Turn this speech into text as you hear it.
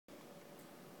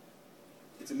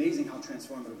it's amazing how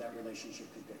transformative that relationship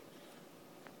could be.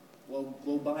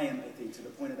 We'll buy empathy to the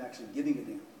point of actually giving a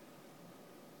damn.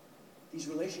 These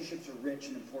relationships are rich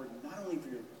and important, not only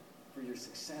for your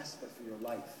success, but for your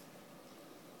life.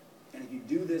 And if you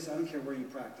do this, I don't care where you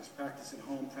practice at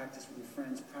home, practice with your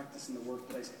friends, practice in the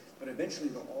workplace, but eventually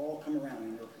they'll all come around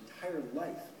and your entire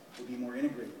life will be more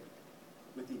integrated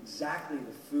with exactly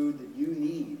the food that you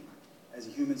need as a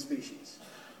human species.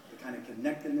 The kind of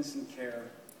connectedness and care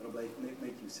that'll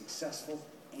make you successful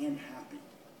and happy.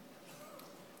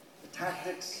 The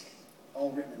tactics, all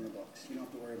written in the books. You don't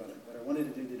have to worry about it. What I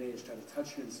wanted to do today is try to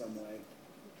touch you in some way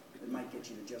that might get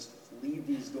you to just leave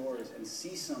these doors and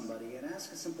see somebody and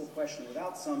ask a simple question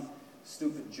without some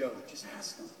stupid joke. Just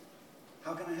ask them,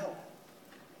 how can I help?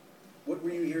 What were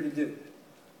you here to do?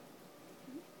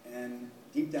 And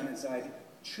deep down inside,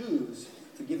 choose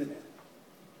to give it them.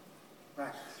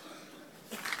 Practice.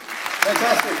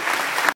 Fantastic.